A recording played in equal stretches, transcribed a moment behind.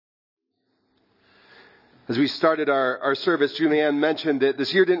As we started our service, Julianne mentioned that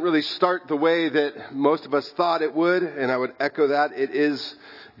this year didn't really start the way that most of us thought it would, and I would echo that. It is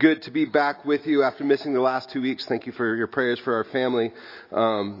good to be back with you after missing the last 2 weeks. Thank you for your prayers for our family,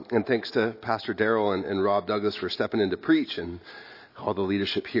 and thanks to Pastor Darrell and Rob Douglas for stepping in to preach and all the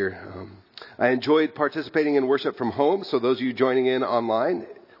leadership here. I enjoyed participating in worship from home, so those of you joining in online,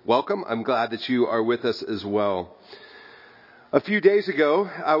 welcome. I'm glad that you are with us as well. A few days ago,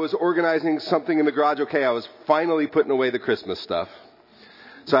 I was organizing something in the garage. Okay, I was finally putting away the Christmas stuff.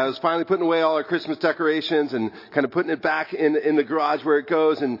 So I was finally putting away all our Christmas decorations and kind of putting it back in the garage where it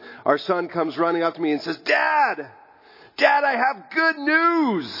goes. And our son comes running up to me and says, Dad, I have good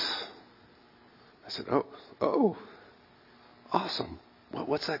news. I said, oh, awesome.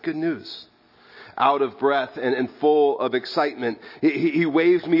 What's that good news? Out of breath and full of excitement, he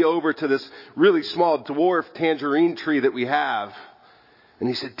waved me over to this really small dwarf tangerine tree that we have. And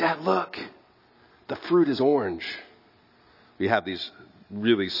he said, Dad, look, the fruit is orange. We have these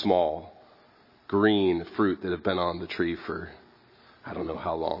really small green fruit that have been on the tree for I don't know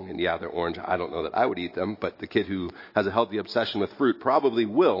how long. And yeah, they're orange. I don't know that I would eat them, but the kid who has a healthy obsession with fruit probably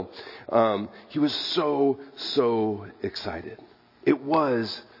will. He was so excited. It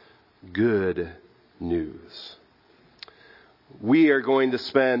was good news. We are going to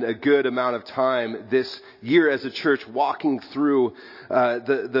spend a good amount of time this year as a church walking through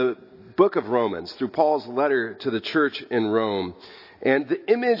the book of Romans, through Paul's letter to the church in Rome. And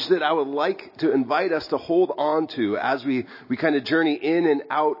the image that I would like to invite us to hold on to as we kind of journey in and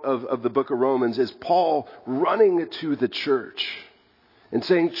out of the book of Romans is Paul running to the church and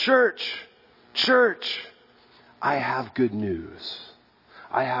saying, Church, I have good news.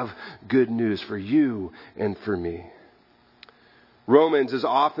 I have good news for you and for me. Romans is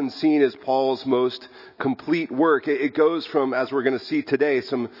often seen as Paul's most complete work. It goes from, as we're going to see today,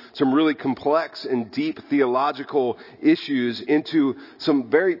 some really complex and deep theological issues into some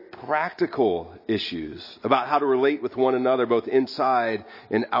very practical issues about how to relate with one another, both inside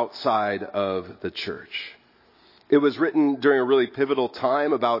and outside of the church. It was written during a really pivotal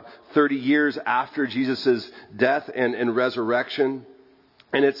time, about 30 years after Jesus' death and resurrection.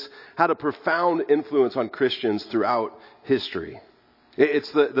 And it's had a profound influence on Christians throughout history. It's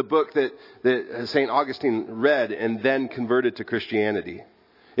the book that St. Augustine read and then converted to Christianity.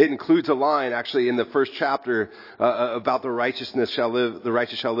 It includes a line actually in the first chapter about the righteous shall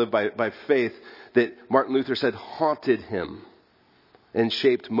live by faith, that Martin Luther said haunted him and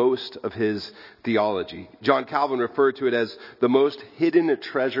shaped most of his theology. John Calvin referred to it as the most hidden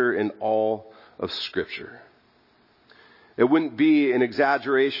treasure in all of Scripture. It wouldn't be an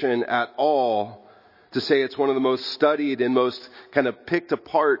exaggeration at all to say it's one of the most studied and most kind of picked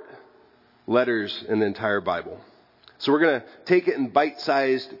apart letters in the entire Bible. So we're going to take it in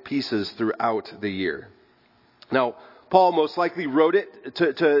bite-sized pieces throughout the year. Now, Paul most likely wrote it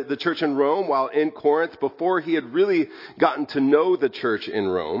to the church in Rome while in Corinth before he had really gotten to know the church in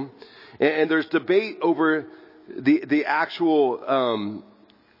Rome. And there's debate over the actual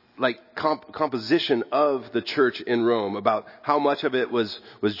composition of the church in Rome, about how much of it was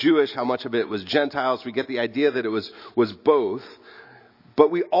Jewish, how much of it was Gentiles. We get the idea that it was both.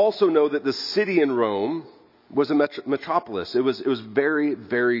 But we also know that the city in Rome was a metropolis. It was very,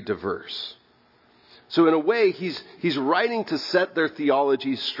 very diverse. So in a way, he's writing to set their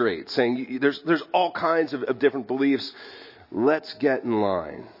theology straight, saying there's all kinds of different beliefs. Let's get in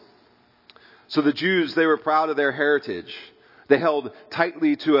line. So the Jews, they were proud of their heritage. They held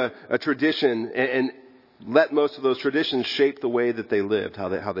tightly to a tradition and let most of those traditions shape the way that they lived, how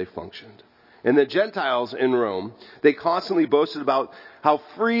they functioned. And the Gentiles in Rome, they constantly boasted about how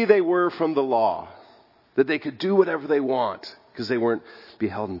free they were from the law, that they could do whatever they want because they weren't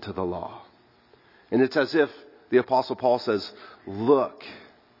beholden to the law. And it's as if the Apostle Paul says, look,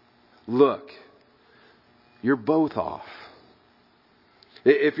 you're both off.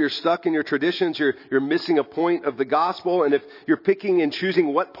 If you're stuck in your traditions, you're missing a point of the gospel. And if you're picking and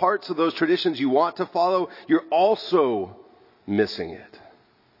choosing what parts of those traditions you want to follow, you're also missing it.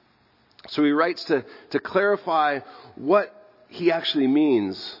 So he writes to clarify what he actually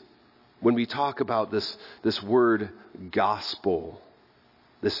means when we talk about this word gospel,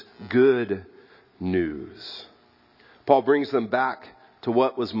 this good news. Paul brings them back to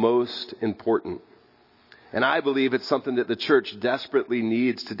what was most important. And I believe it's something that the church desperately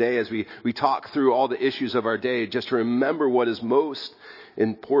needs today as we talk through all the issues of our day, just to remember what is most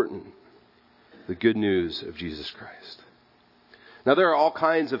important, the good news of Jesus Christ. Now, there are all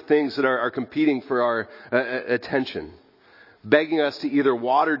kinds of things that are competing for our attention, begging us to either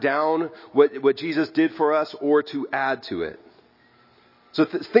water down what Jesus did for us or to add to it. So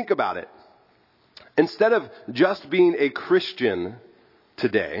think about it. Instead of just being a Christian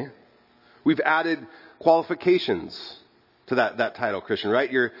today, we've added qualifications to that title Christian,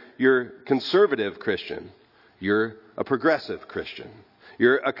 right? You're conservative Christian. You're a progressive Christian.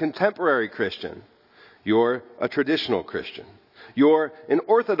 You're a contemporary Christian. You're a traditional Christian. You're an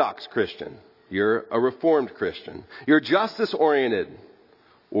Orthodox Christian. You're a Reformed Christian. You're justice-oriented,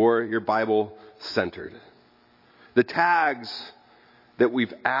 or you're Bible-centered. The tags that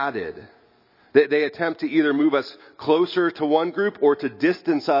we've added, they attempt to either move us closer to one group or to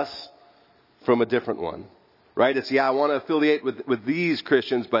distance us from a different one. Right? It's, I want to affiliate with these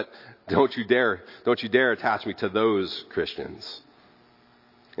Christians, but don't you dare attach me to those Christians.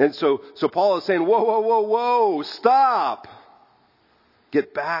 And so Paul is saying, whoa, stop.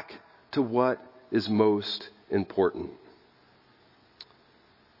 Get back to what is most important.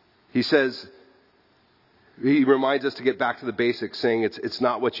 He reminds us to get back to the basics, saying it's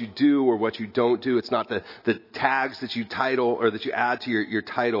not what you do or what you don't do. It's not the tags that you title or that you add to your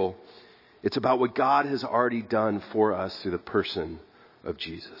title. It's about what God has already done for us through the person of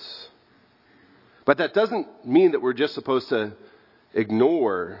Jesus. But that doesn't mean that we're just supposed to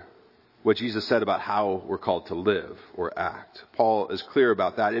ignore what Jesus said about how we're called to live or act. Paul is clear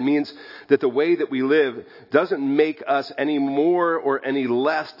about that. It means that the way that we live doesn't make us any more or any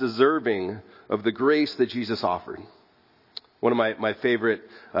less deserving of the grace that Jesus offered. One of my favorite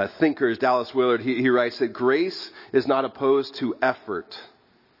thinkers, Dallas Willard, he writes that grace is not opposed to effort.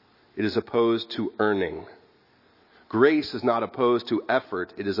 It is opposed to earning. Grace is not opposed to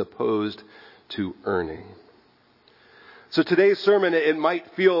effort. It is opposed to earning. So today's sermon, it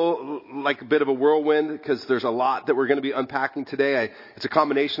might feel like a bit of a whirlwind because there's a lot that we're going to be unpacking today. It's a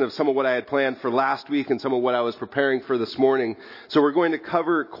combination of some of what I had planned for last week and some of what I was preparing for this morning. So we're going to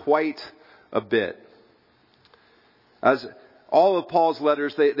cover quite a bit. As all of Paul's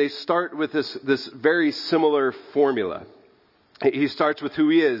letters, they start with this very similar formula. He starts with who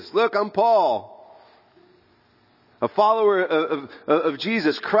he is. Look, I'm Paul, a follower of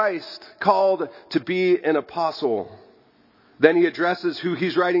Jesus Christ, called to be an apostle. Then he addresses who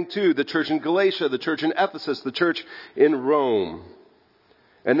he's writing to, the church in Galatia, the church in Ephesus, the church in Rome.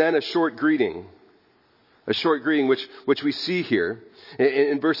 And then a short greeting which we see here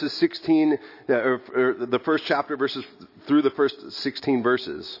in verses 16, or the first chapter verses through the first 16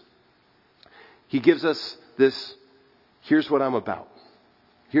 verses. He gives us this, here's what I'm about.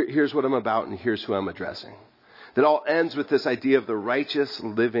 Here's what I'm about, and here's who I'm addressing. That all ends with this idea of the righteous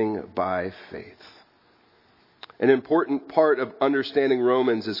living by faith. An important part of understanding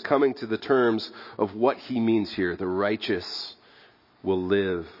Romans is coming to the terms of what he means here. The righteous will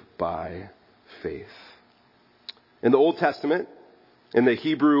live by faith. In the Old Testament, in the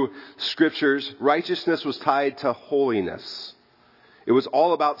Hebrew scriptures, righteousness was tied to holiness. It was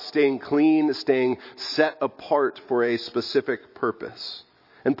all about staying clean, staying set apart for a specific purpose.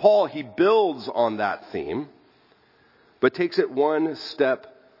 And Paul, he builds on that theme, but takes it one step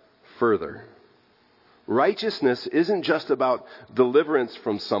further. Righteousness isn't just about deliverance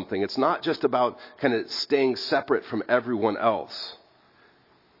from something. It's not just about kind of staying separate from everyone else.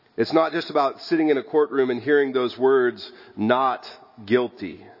 It's not just about sitting in a courtroom and hearing those words, not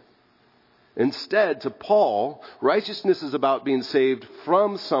guilty. Instead, to Paul, righteousness is about being saved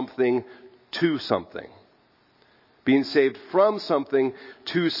from something to something. Being saved from something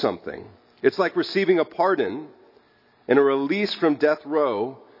to something. It's like receiving a pardon and a release from death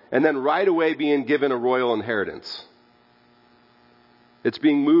row, and then right away being given a royal inheritance. It's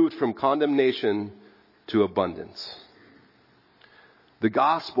being moved from condemnation to abundance. The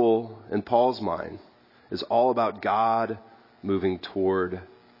gospel, in Paul's mind, is all about God moving toward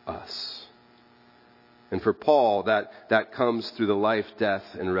us. And for Paul, that comes through the life, death,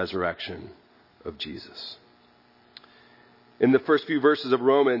 and resurrection of Jesus. In the first few verses of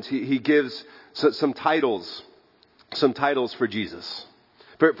Romans, he gives some titles for Jesus.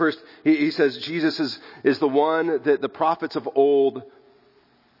 First, he says Jesus is the one that the prophets of old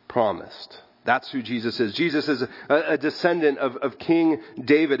promised. That's who Jesus is. Jesus is a descendant of King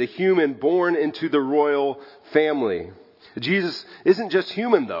David, a human born into the royal family. Jesus isn't just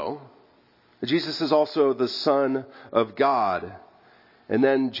human, though. Jesus is also the Son of God. And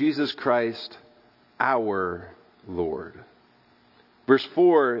then Jesus Christ, our Lord. Verse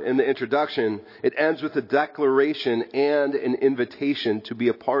 4 in the introduction, it ends with a declaration and an invitation to be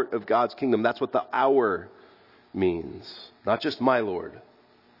a part of God's kingdom. That's what the our means. Not just my Lord,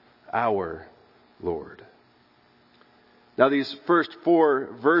 our Lord. Now these first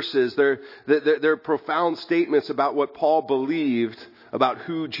 4 verses, they're profound statements about what Paul believed about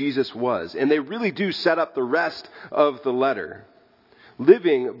who Jesus was. And they really do set up the rest of the letter.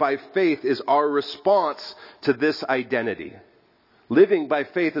 living by faith is our response to this identity. Living by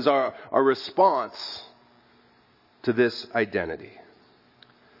faith is our response to this identity.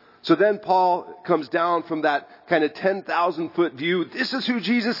 So then Paul comes down from that kind of 10,000 foot view. This is who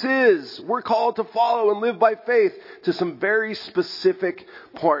Jesus is. We're called to follow and live by faith, to some very specific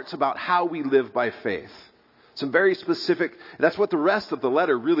parts about how we live by faith. Some very specific, that's what the rest of the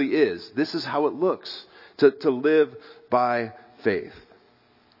letter really is. This is how it looks to live by faith.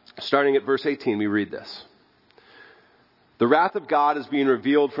 Starting at verse 18, we read this. The wrath of God is being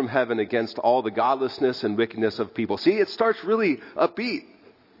revealed from heaven against all the godlessness and wickedness of people. See, it starts really upbeat.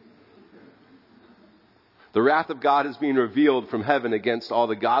 The wrath of God is being revealed from heaven against all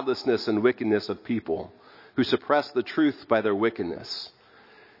the godlessness and wickedness of people who suppress the truth by their wickedness,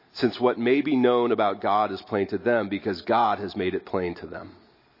 since what may be known about God is plain to them because God has made it plain to them.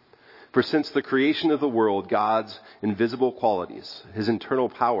 For since the creation of the world, God's invisible qualities, his internal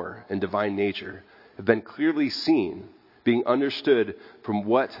power and divine nature, have been clearly seen, being understood from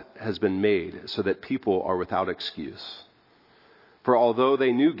what has been made, so that people are without excuse. For although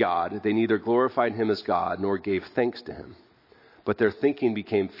they knew God, they neither glorified him as God nor gave thanks to him. But their thinking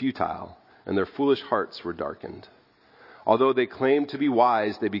became futile, and their foolish hearts were darkened. Although they claimed to be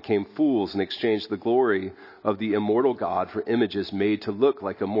wise, they became fools and exchanged the glory of the immortal God for images made to look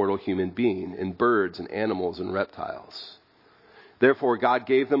like a mortal human being, in birds and animals and reptiles. Therefore God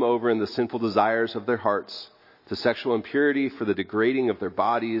gave them over in the sinful desires of their hearts to sexual impurity for the degrading of their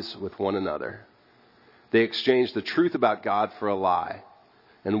bodies with one another. They exchanged the truth about God for a lie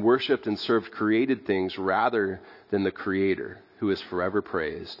and worshipped and served created things rather than the Creator, who is forever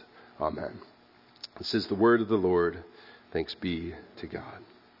praised. Amen. This is the word of the Lord. Thanks be to God.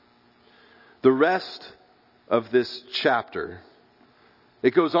 The rest of this chapter,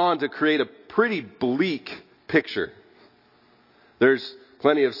 it goes on to create a pretty bleak picture. There's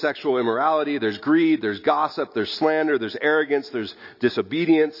plenty of sexual immorality, there's greed, there's gossip, there's slander, there's arrogance, there's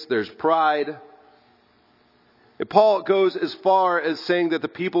disobedience, there's pride. And Paul goes as far as saying that the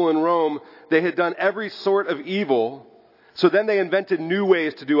people in Rome, they had done every sort of evil, so then they invented new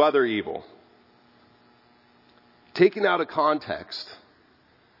ways to do other evil. Taken out of context,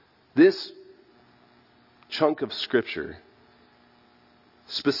 this chunk of Scripture,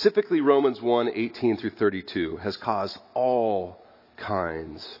 specifically Romans 1:18 through 32, has caused all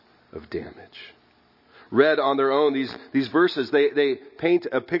kinds of damage. Read on their own, these verses, they paint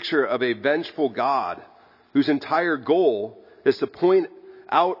a picture of a vengeful God whose entire goal is to point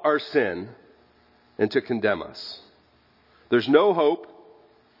out our sin and to condemn us. There's no hope.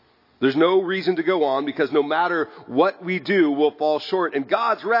 There's no reason to go on because no matter what we do, we'll fall short. And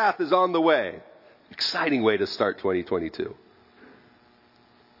God's wrath is on the way. Exciting way to start 2022.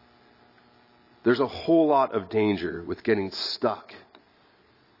 There's a whole lot of danger with getting stuck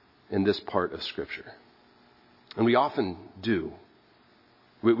in this part of Scripture. And we often do.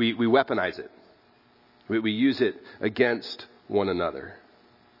 We weaponize it. We use it against one another.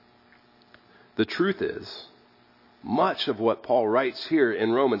 The truth is, much of what Paul writes here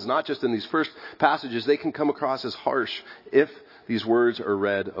in Romans, not just in these first passages, they can come across as harsh if these words are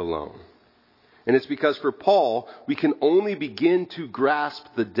read alone. And it's because for Paul, we can only begin to grasp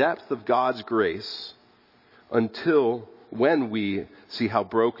the depth of God's grace until when we see how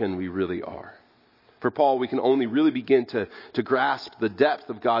broken we really are. For Paul, we can only really begin to grasp the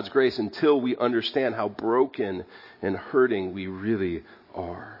depth of God's grace until we understand how broken and hurting we really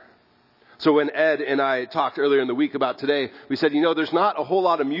are. So when Ed and I talked earlier in the week about today, we said, there's not a whole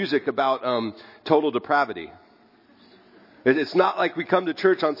lot of music about total depravity. It's not like we come to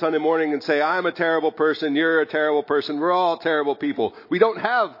church on Sunday morning and say, I'm a terrible person, you're a terrible person, we're all terrible people. We don't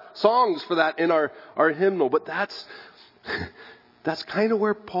have songs for that in our hymnal, but that's kind of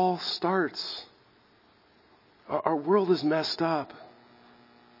where Paul starts. Our world is messed up.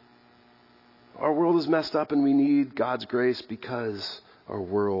 Our world is messed up and we need God's grace because our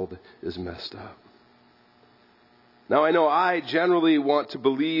world is messed up. Now I know I generally want to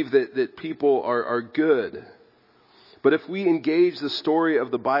believe that people are good. But if we engage the story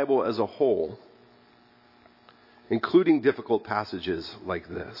of the Bible as a whole, including difficult passages like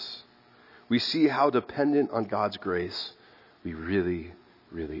this, we see how dependent on God's grace we really,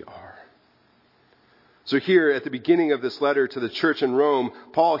 really are. So here at the beginning of this letter to the church in Rome,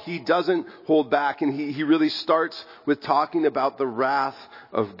 Paul, he doesn't hold back and he really starts with talking about the wrath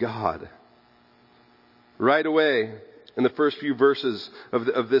of God. Right away, in the first few verses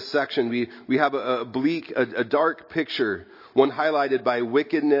of this section, we have a bleak, a dark picture, one highlighted by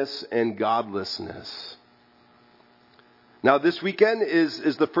wickedness and godlessness. Now this weekend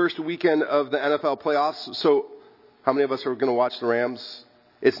is the first weekend of the NFL playoffs, so How many of us are going to watch the Rams?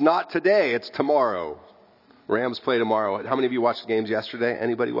 It's not today, it's tomorrow. Rams play tomorrow. How many of you watched the games yesterday?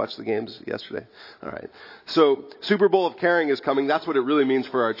 Anybody watch the games yesterday? All right. So Super Bowl of Caring is coming. That's what it really means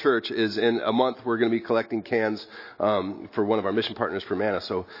for our church. Is in a month we're going to be collecting cans for one of our mission partners for Manna.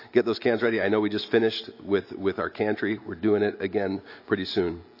 So get those cans ready. I know we just finished with our cantry. We're doing it again pretty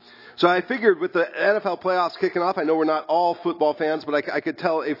soon. So I figured with the NFL playoffs kicking off, I know we're not all football fans, but I could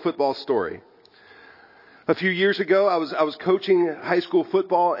tell a football story. A few years ago, I was coaching high school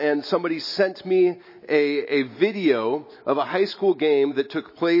football, and somebody sent me a video of a high school game that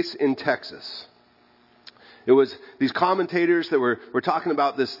took place in Texas. It was these commentators that were talking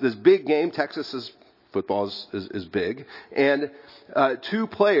about this big game. Texas football is big. And two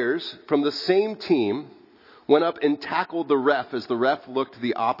players from the same team went up and tackled the ref as the ref looked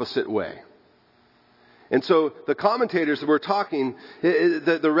the opposite way. And so the commentators that were talking,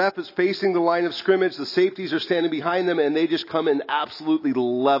 the ref is facing the line of scrimmage, the safeties are standing behind them, and they just come and absolutely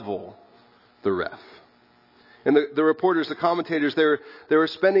level the ref. And the reporters, the commentators, they were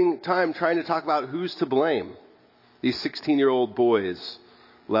spending time trying to talk about who's to blame. These 16-year-old boys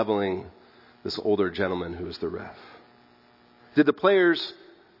leveling this older gentleman who is the ref. Did the players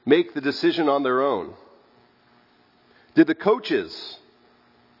make the decision on their own? Did the coaches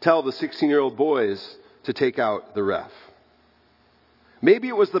tell the 16-year-old boys to take out the ref? Maybe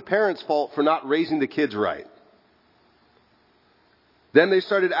it was the parents' fault for not raising the kids right. Then they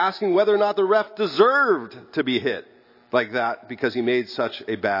started asking whether or not the ref deserved to be hit like that because he made such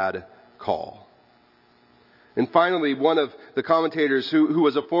a bad call. And finally, one of the commentators who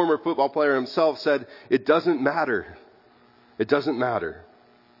was a former football player himself said, "It doesn't matter. It doesn't matter.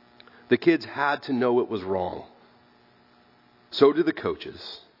 The kids had to know it was wrong. So did the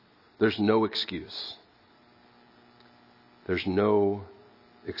coaches. There's no excuse. There's no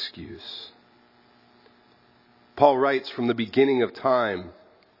excuse." Paul writes, from the beginning of time,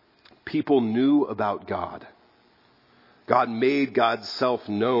 people knew about God. God made God's self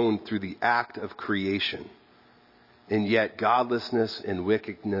known through the act of creation. And yet godlessness and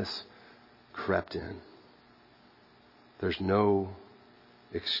wickedness crept in. There's no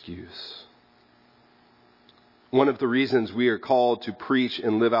excuse. One of the reasons we are called to preach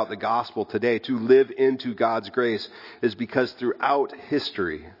and live out the gospel today, to live into God's grace, is because throughout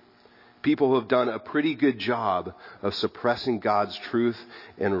history, people have done a pretty good job of suppressing God's truth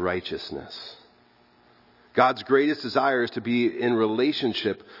and righteousness. God's greatest desire is to be in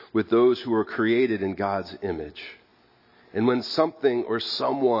relationship with those who are created in God's image. And when something or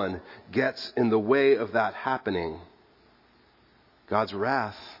someone gets in the way of that happening, God's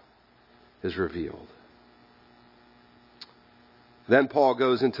wrath is revealed. Then Paul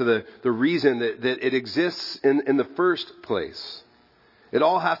goes into the reason that it exists in the first place. It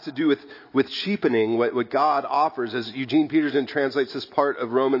all has to do with cheapening what God offers, as Eugene Peterson translates this part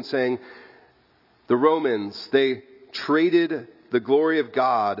of Romans, saying, the Romans, they traded the glory of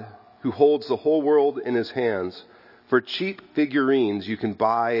God, who holds the whole world in his hands, for cheap figurines you can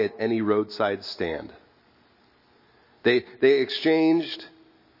buy at any roadside stand. They exchanged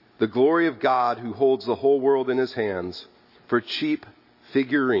the glory of God, who holds the whole world in his hands, for cheap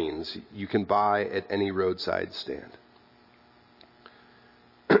figurines you can buy at any roadside stand.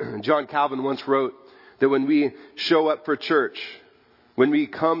 John Calvin once wrote that when we show up for church, when we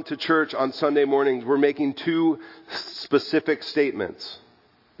come to church on Sunday mornings, we're making two specific statements.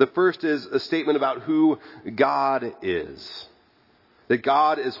 The first is a statement about who God is. That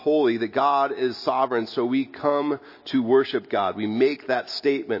God is holy, that God is sovereign, so we come to worship God. We make that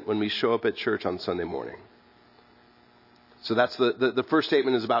statement when we show up at church on Sunday morning. So that's the first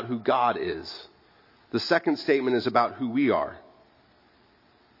statement is about who God is. The second statement is about who we are.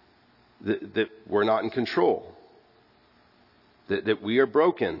 That we're not in control. That we are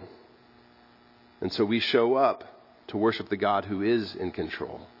broken. And so we show up to worship the God who is in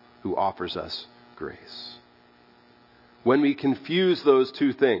control, who offers us grace. When we confuse those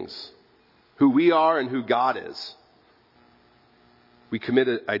two things, who we are and who God is, we commit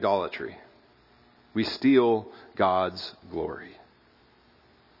idolatry. We steal God's glory.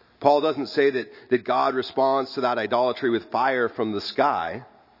 Paul doesn't say that God responds to that idolatry with fire from the sky.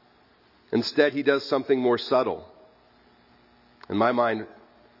 Instead, he does something more subtle. In my mind,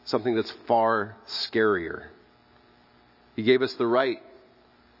 something that's far scarier. He gave us the right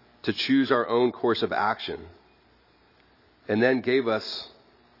to choose our own course of action, and then gave us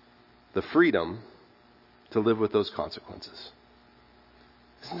the freedom to live with those consequences.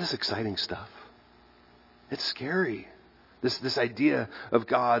 Isn't this exciting stuff? It's scary. This idea of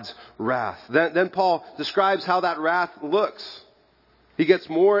God's wrath. Then Paul describes how that wrath looks. He gets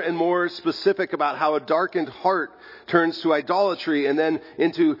more and more specific about how a darkened heart turns to idolatry and then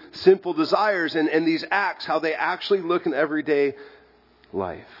into sinful desires and these acts, how they actually look in everyday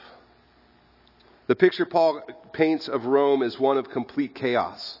life. The picture Paul paints of Rome is one of complete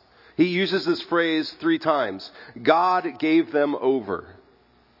chaos. He uses this phrase 3 times. God gave them over.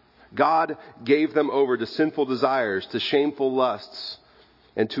 God gave them over to sinful desires, to shameful lusts,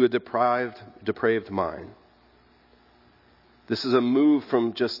 and to a depraved mind. This is a move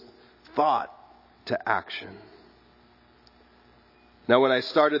from just thought to action. Now, when I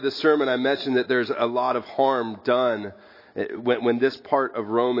started this sermon, I mentioned that there's a lot of harm done when this part of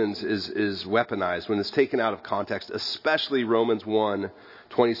Romans is weaponized, when it's taken out of context, especially Romans 1,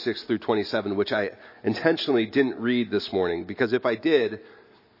 26 through 27, which I intentionally didn't read this morning, because if I did,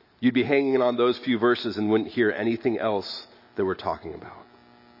 you'd be hanging on those few verses and wouldn't hear anything else that we're talking about.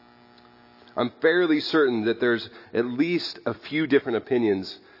 I'm fairly certain that there's at least a few different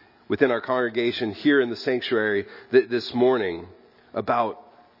opinions within our congregation here in the sanctuary this morning about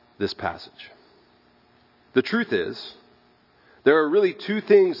this passage. The truth is, there are really 2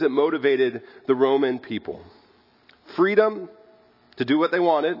 things that motivated the Roman people: freedom to do what they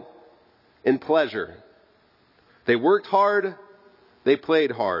wanted, and pleasure. They worked hard, they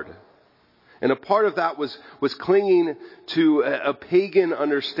played hard. And a part of that was clinging to a pagan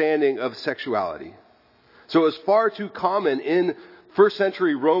understanding of sexuality. So it was far too common in first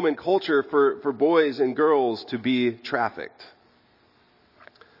century Roman culture for boys and girls to be trafficked.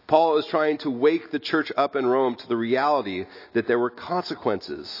 Paul is trying to wake the church up in Rome to the reality that there were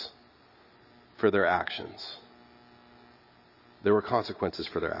consequences for their actions. There were consequences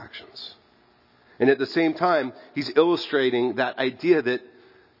for their actions. And at the same time, he's illustrating that idea that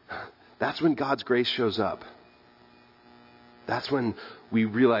that's when God's grace shows up. That's when we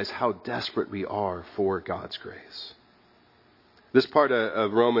realize how desperate we are for God's grace. This part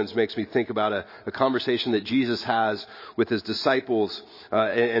of Romans makes me think about a conversation that Jesus has with his disciples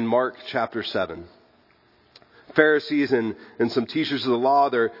in Mark chapter 7. Pharisees and some teachers of the law,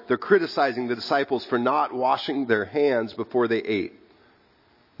 they're criticizing the disciples for not washing their hands before they ate.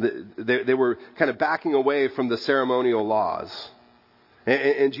 They were kind of backing away from the ceremonial laws.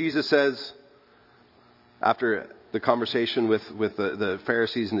 And Jesus says, after the conversation with the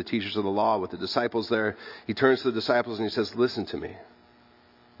Pharisees and the teachers of the law, with the disciples there, he turns to the disciples and he says, listen to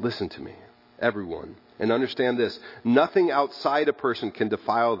me, everyone, and understand this. Nothing outside a person can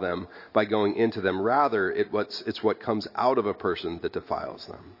defile them by going into them. Rather, it's what comes out of a person that defiles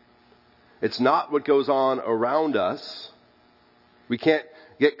them. It's not what goes on around us. We can't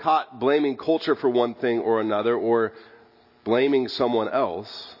get caught blaming culture for one thing or another, or blaming someone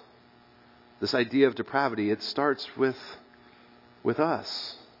else. This idea of depravity, it starts with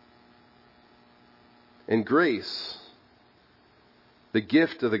us. And grace, the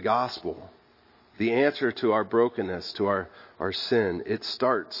gift of the gospel, the answer to our brokenness, to our sin, it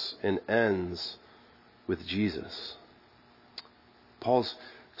starts and ends with Jesus. Paul's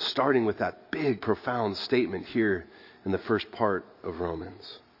starting with that big, profound statement here in the first part of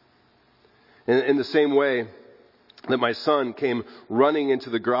Romans. And in the same way that my son came running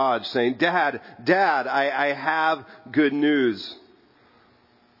into the garage saying, Dad, I have good news.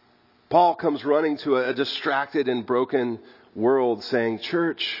 Paul comes running to a distracted and broken world saying,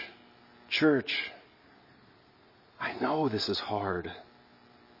 Church, I know this is hard.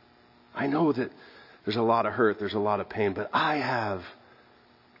 I know that there's a lot of hurt, there's a lot of pain, but I have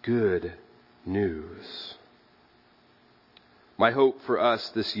good news. My hope for us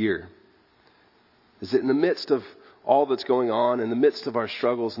this year is that in the midst of all that's going on, in the midst of our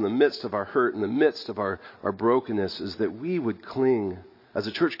struggles, in the midst of our hurt, in the midst of our brokenness, is that we would cling as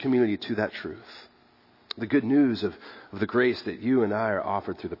a church community to that truth. The good news of the grace that you and I are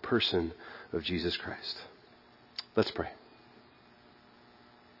offered through the person of Jesus Christ. Let's pray.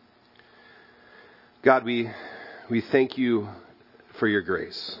 God, we thank you for your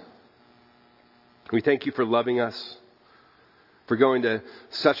grace. We thank you for loving us, for going to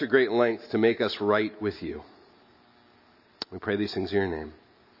such a great length to make us right with you. We pray these things in your name.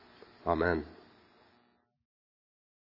 Amen.